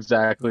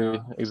 Exactly.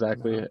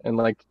 And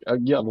like,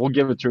 we'll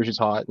give it to her. She's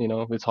hot,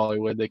 it's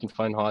Hollywood. They can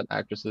find hot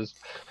actresses,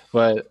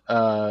 but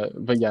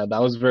yeah,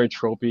 that was very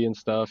tropey and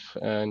stuff.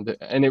 And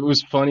it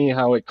was funny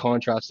how it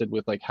contrasted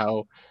with like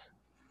how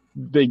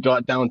they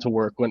got down to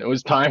work when it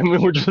was time. We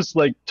were just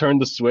like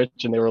turned the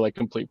switch and they were like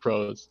complete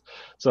pros.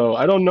 So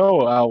I don't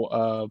know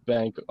how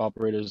bank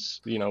operators,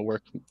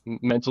 work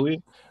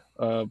mentally,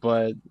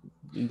 but it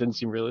didn't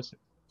seem realistic.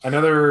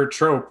 Another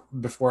trope,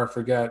 before I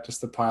forget,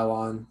 just to pile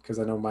on, because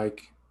I know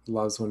Mike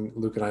loves when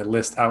Luke and I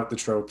list out the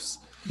tropes.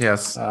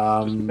 Yes.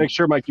 Make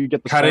sure, Mike, you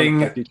get the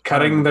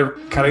cutting the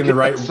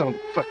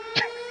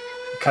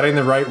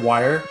right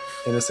wire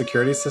in a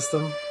security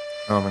system.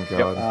 Oh my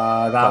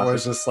god. That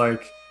was just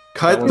like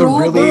cut the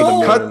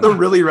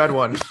really red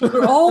one.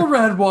 They're all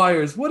red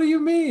wires. What do you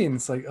mean?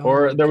 It's like,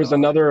 or there was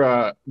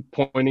another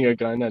pointing a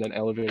gun at an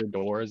elevator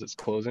door as it's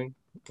closing.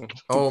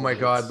 Oh my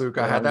god, Luke,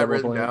 I had that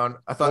written down.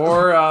 I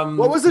thought,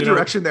 what was the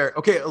direction there?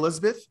 Okay,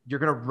 Elizabeth, you're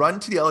gonna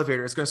run to the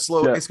elevator. It's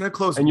gonna it's gonna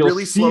close and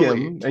really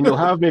slowly, and you'll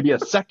have maybe a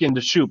second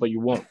to shoot, but you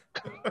won't.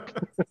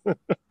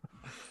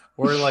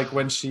 Or like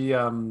when she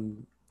I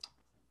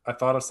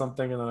thought of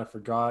something and then I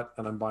forgot,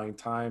 and I'm buying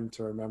time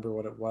to remember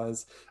what it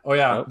was. Oh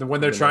yeah,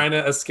 when they're trying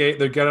to escape,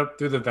 they get up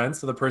through the vents,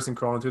 so the person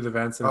crawling through the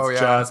vents, and it's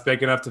just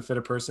big enough to fit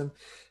a person.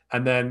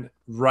 And then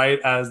right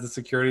as the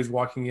security is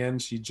walking in,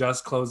 she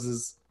just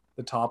closes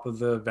the top of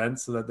the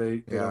vent so that they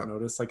don't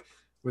notice. Like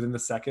within the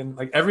second,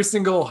 like every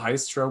single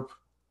heist trope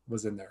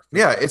was in there.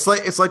 Yeah, it's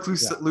like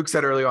Luke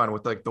said early on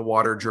with like the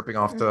water dripping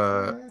off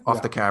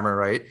the camera,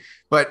 right?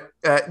 But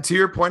to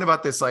your point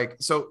about this, like,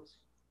 so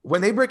when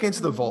they break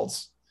into the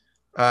vaults,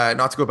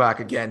 not to go back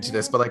again to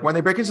this, but like when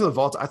they break into the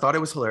vault, I thought it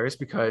was hilarious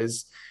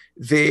because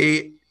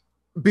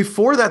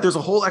before that, there's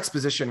a whole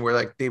exposition where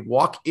like they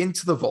walk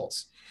into the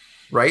vaults,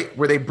 right?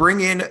 Where they bring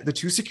in the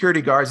two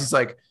security guards. He's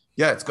like,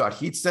 yeah, it's got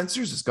heat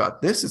sensors. It's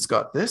got this.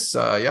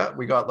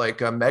 We got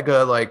like a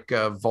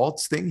mega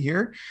vaults thing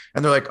here.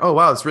 And they're like, oh,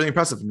 wow, it's really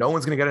impressive. No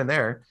one's going to get in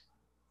there.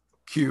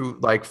 Cue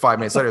like 5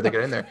 minutes later, they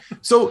get in there.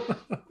 So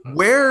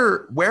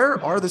where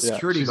are the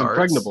security guards?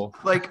 Impregnable.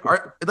 Like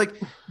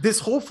this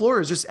whole floor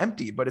is just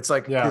empty, but it's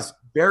like this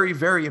very,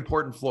 very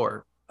important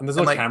floor. And there's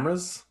no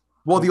cameras.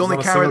 Well, the only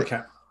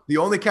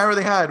camera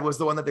they had was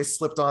the one that they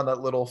slipped on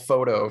that little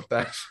photo of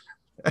that.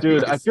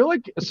 Dude, I feel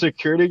like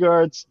security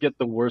guards get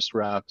the worst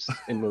raps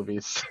in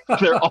movies.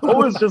 They're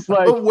always just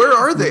like, but where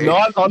are they?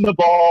 Not on the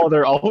ball.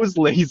 They're always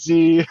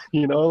lazy.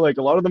 Like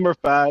a lot of them are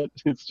fat.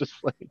 It's just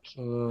like,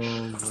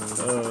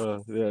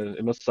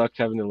 it must suck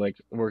having to like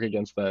work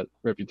against that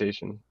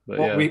reputation.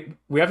 But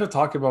we have to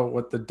talk about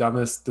what the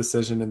dumbest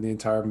decision in the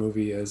entire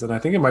movie is, and I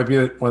think it might be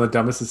one of the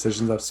dumbest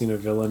decisions I've seen a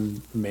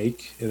villain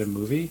make in a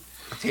movie.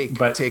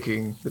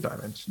 Taking the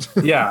diamond.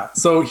 Yeah,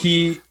 so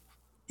he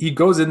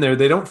goes in there.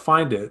 They don't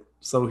find it.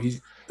 So he's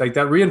like,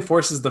 that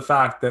reinforces the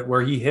fact that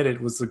where he hid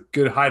it was a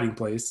good hiding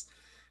place.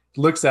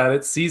 Looks at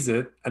it, sees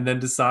it, and then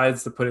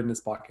decides to put it in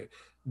his pocket.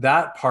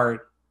 That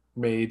part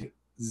made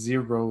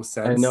zero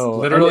sense. I know.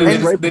 Literally,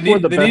 they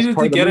needed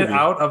to get it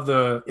out of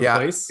the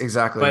place.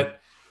 Exactly.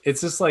 But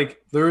it's just like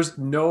there's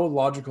no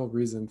logical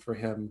reason for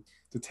him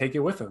to take it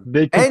with him.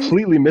 They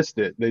completely missed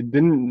it. They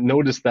didn't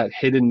notice that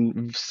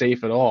hidden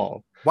safe at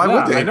all. Why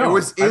would they? It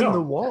was in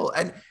the wall.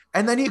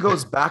 And then he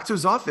goes back to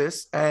his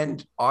office,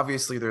 and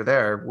obviously they're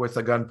there with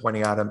a gun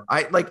pointing at him.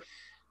 Hyper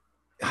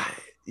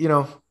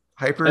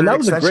and that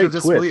was a great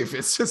disbelief. Twist.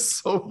 It's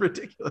just so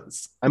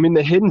ridiculous. I mean,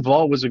 the hidden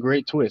vault was a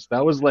great twist.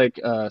 That was like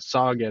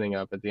Saw getting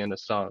up at the end of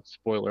Saw.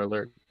 Spoiler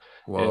alert.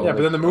 Whoa. Yeah,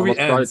 but then the movie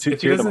ends.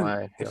 If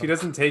he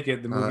doesn't take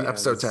it, the movie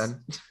episode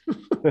ends.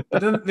 10.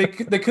 But then they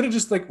could have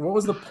just what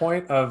was the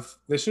point of?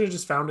 They should have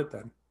just found it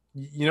then.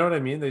 You know what I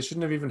mean? They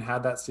shouldn't have even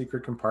had that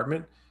secret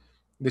compartment.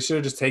 They should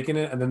have just taken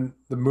it, and then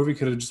the movie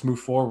could have just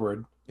moved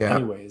forward. Yeah.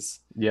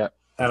 Anyways. Yeah.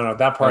 I don't know.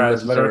 That part I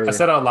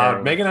said out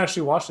loud. Megan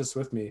actually watched this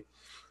with me,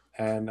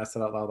 and I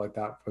said out loud like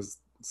that was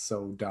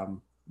so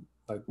dumb.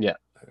 Like, yeah.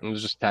 It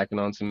was just tacking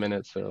on some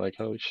minutes. They're like,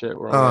 holy shit,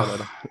 we're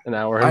on an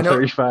hour and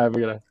 35.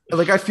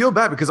 I feel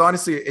bad because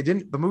honestly,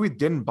 the movie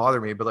didn't bother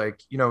me,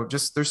 but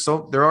just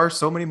there are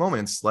so many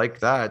moments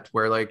like that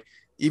where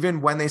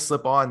even when they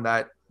slip on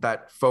that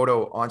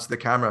photo onto the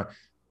camera,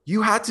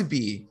 you had to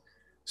be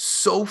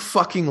so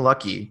fucking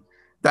lucky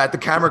that the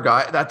camera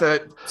guy, that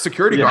the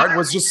security guard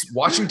was just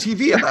watching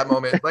TV at that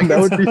moment. Like that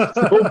would be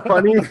so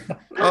funny.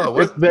 Oh,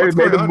 if they what's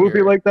made going a on movie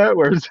here? like that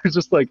where it's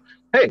just like,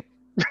 hey,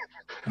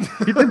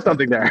 he did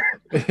something there.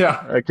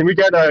 Yeah. Can we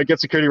get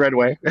security right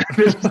away?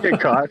 They just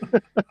get caught.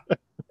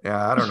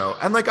 Yeah, I don't know.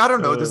 And like, I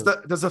don't know. Does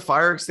the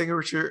fire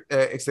extinguisher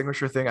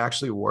thing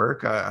actually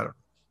work? I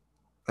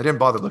didn't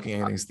bother looking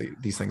any of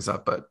these things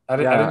up, but I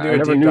didn't do a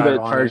never deep knew dive that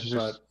on fire it,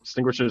 but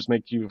extinguishers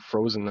make you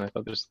frozen. I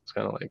thought this was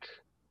kind of like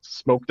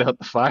smoked out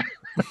the fire.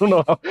 I don't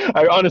know.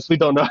 I honestly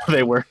don't know how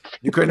they work.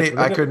 I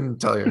couldn't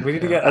tell you. we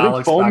need to get I think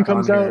Alex foam back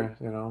comes on out. here,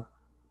 you know.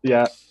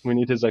 Yeah, we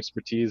need his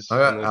expertise. Oh,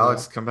 yeah,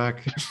 Alex, come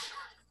back.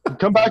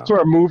 Come back to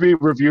our movie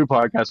review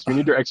podcast. We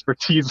need your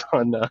expertise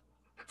on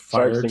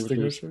Fire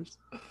extinguishers.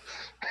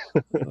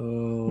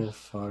 Oh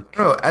fuck.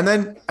 Oh, and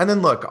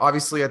then look,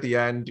 obviously at the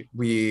end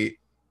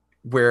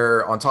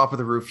we're on top of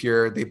the roof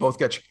here. They both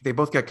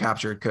get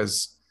captured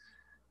because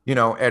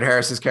Ed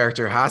Harris's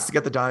character has to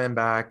get the diamond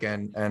back,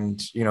 and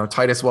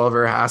Titus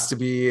Welliver has to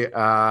be in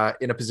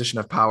a position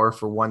of power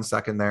for 1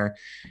 second there.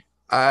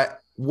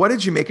 What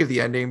did you make of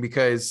the ending?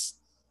 Because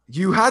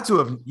you had to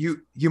have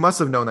you must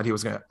have known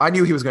that I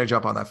knew he was gonna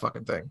jump on that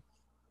fucking thing.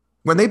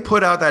 When they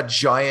put out that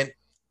giant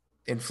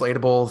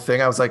inflatable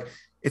thing, I was like,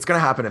 it's gonna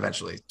happen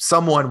eventually.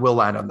 Someone will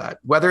land on that,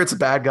 whether it's a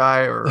bad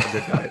guy or a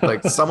good guy.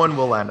 Like someone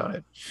will land on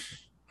it.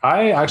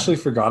 I actually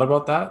forgot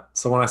about that.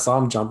 So when I saw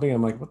him jumping,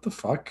 I'm like, what the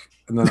fuck?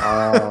 And then,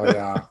 oh,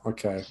 yeah.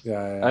 Okay.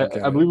 Yeah.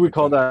 I believe we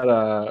call that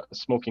a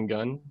smoking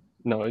gun.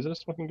 No, is it a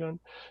smoking gun?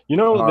 They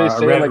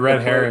say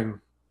red herring.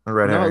 A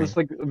red herring. It's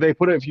like they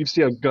put it, if you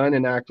see a gun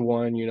in Act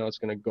 1, it's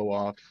going to go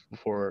off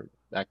before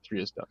Act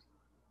 3 is done.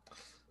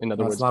 In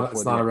other words,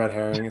 it's not a red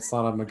herring. It's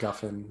not a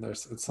MacGuffin.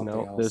 It's something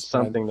else. There's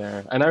something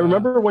there. And I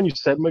remember when you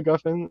said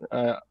MacGuffin,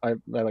 I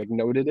like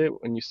noted it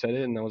when you said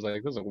it, and I was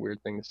like, "That's a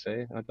weird thing to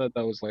say." I thought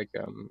that was like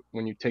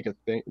when you take an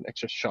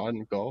extra shot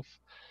in golf.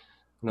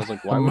 And I was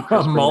like, "Why would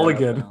Chris bring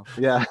mulligan?"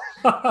 Yeah.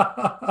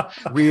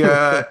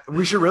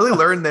 We should really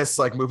learn this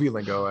like movie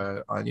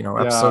lingo.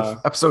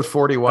 Episode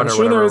 41. I'm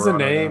sure there is a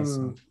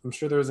name. I'm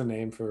sure there is a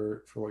name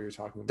for what you're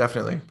talking about.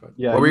 Definitely. But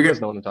yeah, you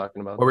guys know what I'm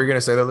talking about. What were you gonna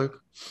say there, Luke?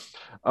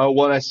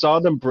 When I saw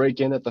them break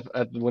in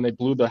when they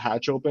blew the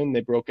hatch open, they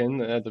broke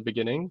in at the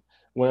beginning.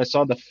 When I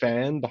saw the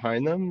fan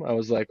behind them, I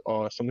was like,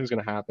 oh, something's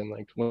going to happen.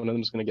 Like one of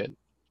them's going to get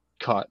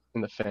caught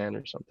in the fan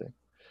or something.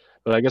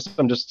 But I guess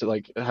I'm just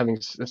like having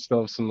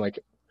still some like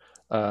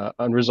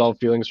unresolved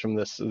feelings from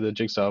the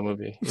Jigsaw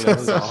movie.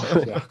 Listen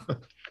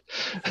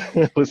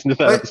to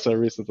that episode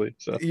recently.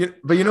 So.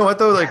 But you know what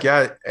though? Like,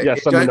 I'm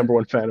the number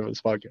one fan of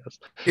this podcast.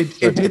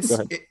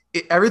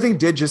 Everything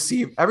just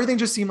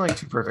seemed like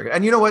too perfect.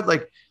 And you know what?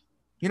 Like,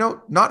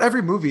 not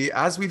every movie,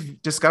 as we've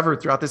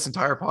discovered throughout this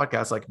entire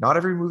podcast, like not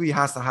every movie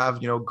has to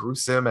have,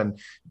 gruesome and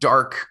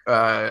dark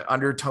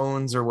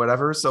undertones or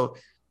whatever. So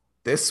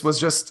this was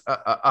just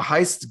a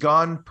heist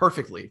gone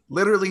perfectly,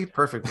 literally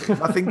perfectly.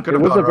 Nothing could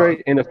have gone wrong. It was a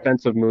very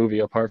inoffensive movie,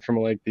 apart from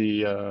like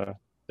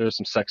there's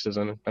some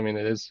sexism. I mean,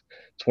 it is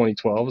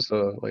 2012,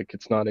 so like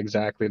it's not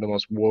exactly the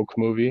most woke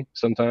movie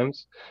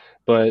sometimes,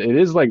 but it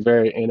is like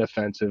very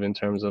inoffensive in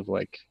terms of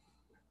like,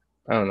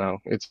 I don't know.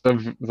 It's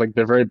like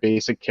they're very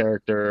basic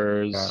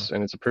characters,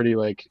 and it's a pretty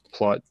like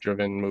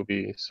plot-driven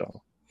movie.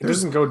 So it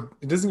doesn't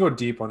go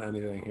deep on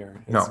anything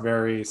here. It's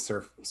very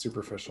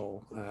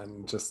superficial,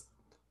 and just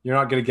you're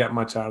not gonna get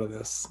much out of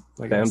this.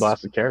 Like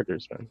sandblasted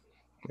characters, man.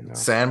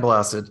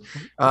 Sandblasted.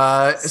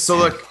 So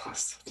look,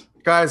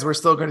 guys, we're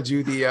still going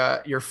to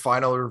do your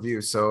final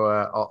review. So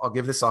I'll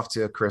give this off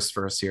to Chris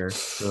first here.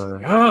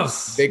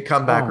 Yes, big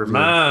comeback review.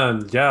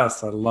 Man,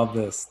 yes, I love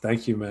this.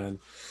 Thank you, man.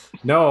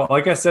 No,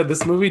 like I said,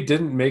 this movie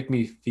didn't make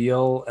me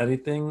feel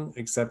anything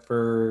except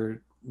for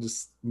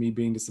just me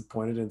being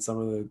disappointed in some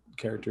of the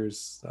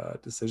characters'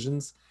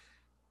 decisions.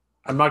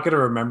 I'm not going to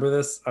remember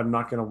this. I'm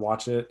not going to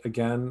watch it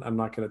again. I'm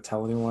not going to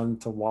tell anyone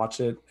to watch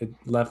it. It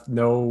left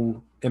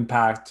no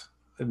impact.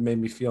 It made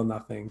me feel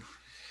nothing.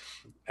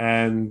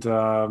 And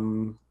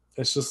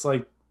it's just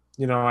like,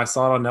 I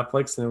saw it on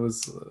Netflix and it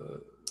was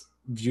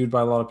viewed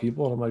by a lot of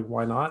people. And I'm like,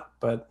 why not?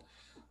 But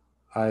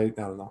I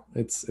don't know.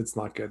 It's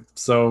not good.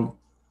 So,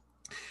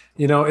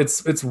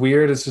 it's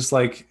weird. It's just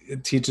like,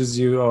 it teaches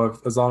you,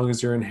 as long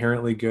as you're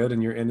inherently good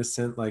and you're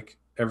innocent, like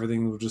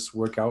everything will just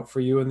work out for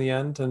you in the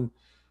end. And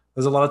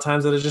there's a lot of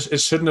times that it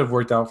shouldn't have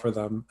worked out for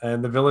them,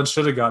 and the villain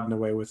should have gotten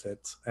away with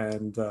it.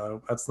 And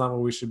that's not what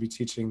we should be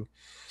teaching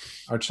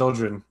our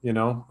children.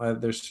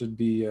 There should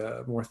be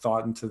more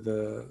thought into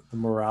the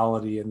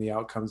morality and the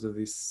outcomes of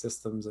these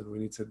systems, and we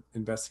need to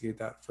investigate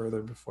that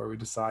further before we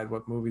decide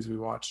what movies we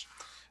watch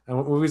and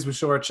what movies we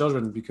show our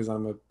children, because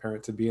I'm a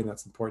parent to be, and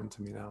that's important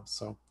to me now.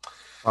 So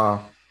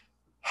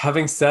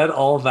having said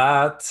all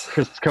that,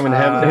 Chris is coming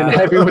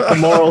heavy with the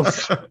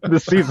morals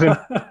this season.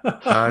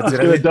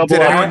 Did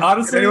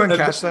anyone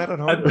catch that at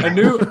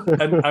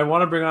home? I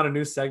want to bring on a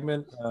new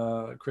segment,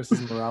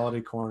 Chris's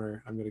Morality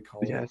Corner, I'm going to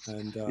call it.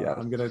 And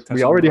I'm going to touch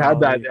we already had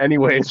that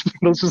anyways.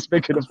 Let's just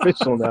make it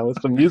official now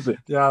with some music.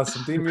 Yeah,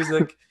 some theme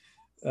music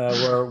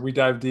where we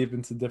dive deep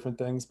into different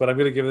things. But I'm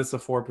going to give this a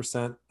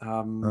 4%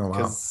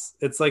 because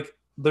it's like,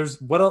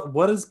 there's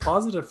what is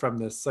positive from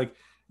this? Like,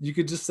 you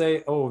could just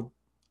say, oh,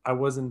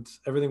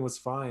 everything was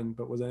fine,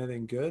 but was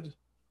anything good?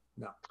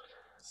 No.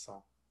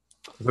 So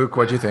Luke,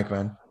 what do you think,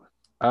 man?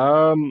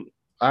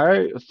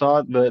 I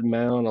thought that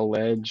Man on a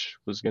Ledge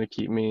was gonna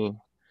keep me,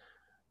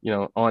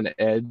 on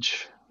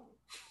edge,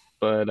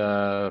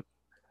 but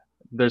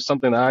there's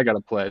something that I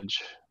gotta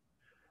pledge,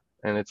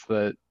 and it's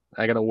that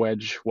I gotta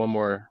wedge one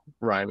more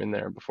rhyme in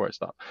there before I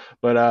stop.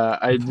 But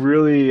I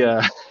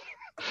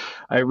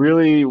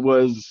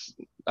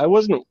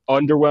wasn't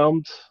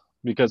underwhelmed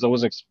because I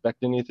wasn't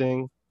expecting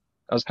anything.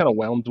 I was kind of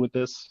whelmed with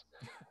this,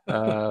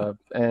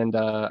 and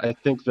I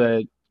think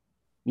that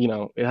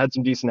it had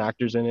some decent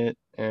actors in it,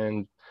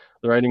 and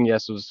the writing,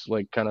 yes, was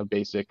like kind of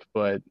basic,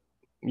 but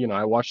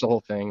I watched the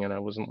whole thing and I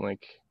wasn't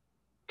like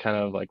kind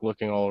of like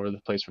looking all over the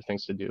place for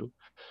things to do,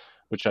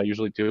 which I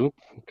usually do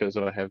because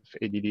I have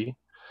ADD.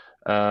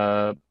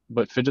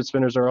 But fidget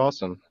spinners are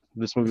awesome.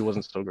 This movie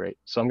wasn't so great,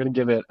 so I'm gonna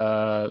give it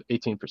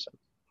 18%.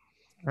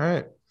 All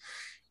right.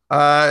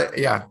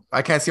 Yeah,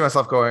 I can't see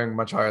myself going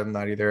much higher than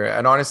that either.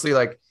 And honestly,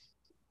 like,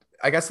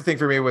 I guess the thing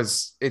for me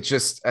was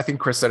I think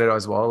Chris said it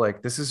as well.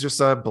 Like, this is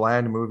just a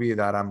bland movie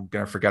that I'm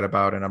going to forget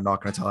about and I'm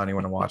not going to tell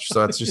anyone to watch.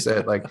 So that's just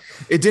it. Like,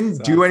 it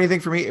didn't do anything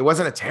for me. It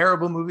wasn't a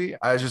terrible movie.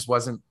 I just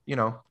wasn't,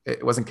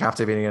 it wasn't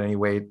captivating in any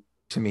way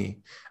to me.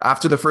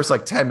 After the first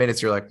like 10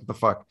 minutes, you're like, what the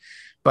fuck?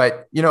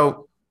 But,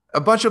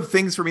 a bunch of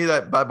things for me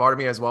that bothered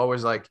me as well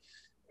was like,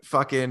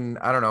 fucking,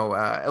 I don't know,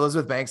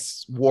 Elizabeth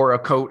Banks wore a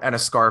coat and a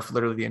scarf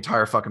literally the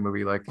entire fucking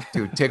movie. Like,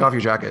 dude, take off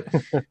your jacket.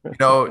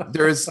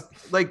 There's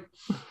like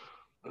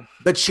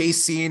the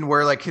chase scene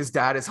where like his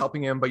dad is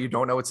helping him, but you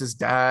don't know it's his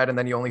dad, and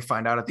then you only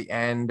find out at the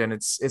end, and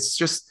it's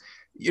just,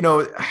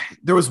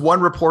 there was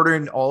one reporter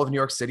in all of New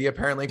York City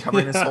apparently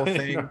covering this whole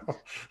thing.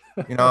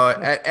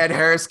 Ed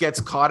Harris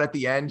gets caught at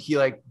the end. He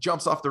like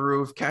jumps off the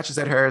roof, catches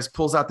Ed Harris,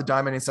 pulls out the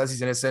diamond and says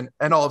he's innocent,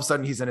 and all of a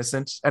sudden he's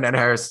innocent, and Ed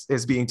Harris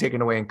is being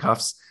taken away in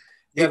cuffs.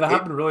 Yeah, that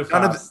happened really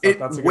fast.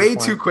 That's way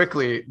too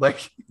quickly.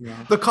 Like,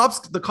 the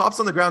cops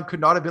on the ground could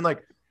not have been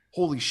like,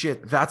 holy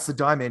shit, that's the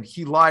diamond.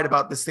 He lied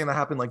about this thing that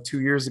happened like 2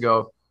 years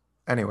ago.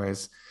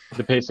 Anyways,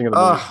 the pacing of the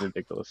movie is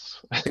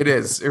ridiculous. It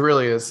is. It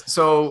really is.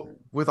 So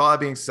with all that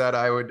being said,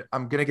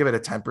 I'm going to give it a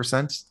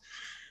 10%.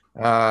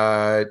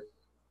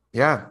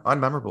 Yeah,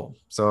 unmemorable.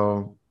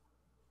 So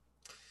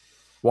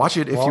watch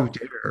it if you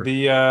dare.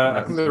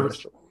 I think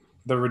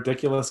the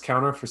ridiculous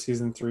counter for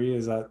season 3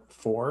 is at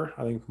 4.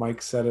 I think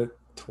Mike said it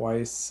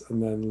twice,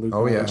 and then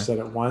Luke said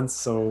it once.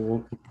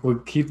 So we'll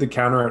keep the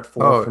counter at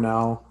 4 for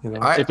now.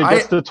 If it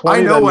gets to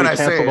 20, then we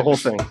cancel the whole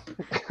thing.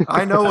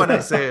 I know when I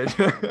say it.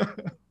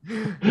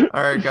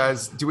 All right,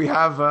 guys. Do we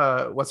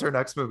have what's our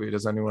next movie?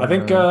 Does anyone? I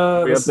think we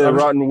have the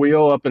Rotten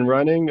Wheel up and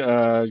running. We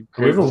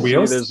have a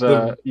wheel.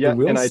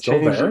 And I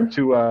changed it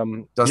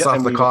to dust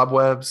off the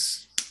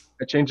cobwebs.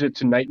 I changed it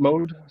to night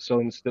mode, so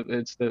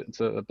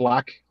it's a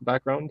black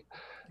background.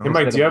 Hey,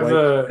 Mike, do you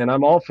have and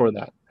I'm all for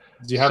that.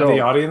 Do you have the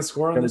audience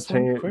score on this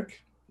one?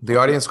 Quick. The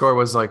audience score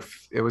was like,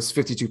 it was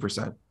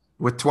 52%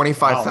 with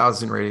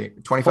 25,000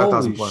 rating,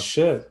 25,000 plus.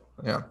 Shit.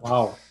 Yeah.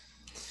 Wow.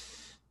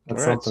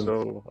 That's something.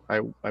 So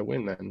I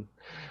win then.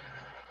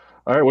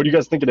 All right, what do you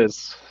guys think it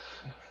is?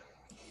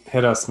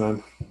 Hit us,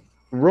 man.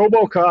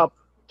 RoboCop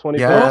 2014.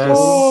 Yes.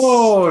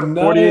 Oh,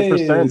 nice.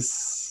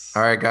 48%.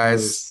 All right,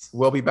 guys.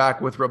 We'll be back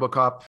with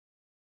RoboCop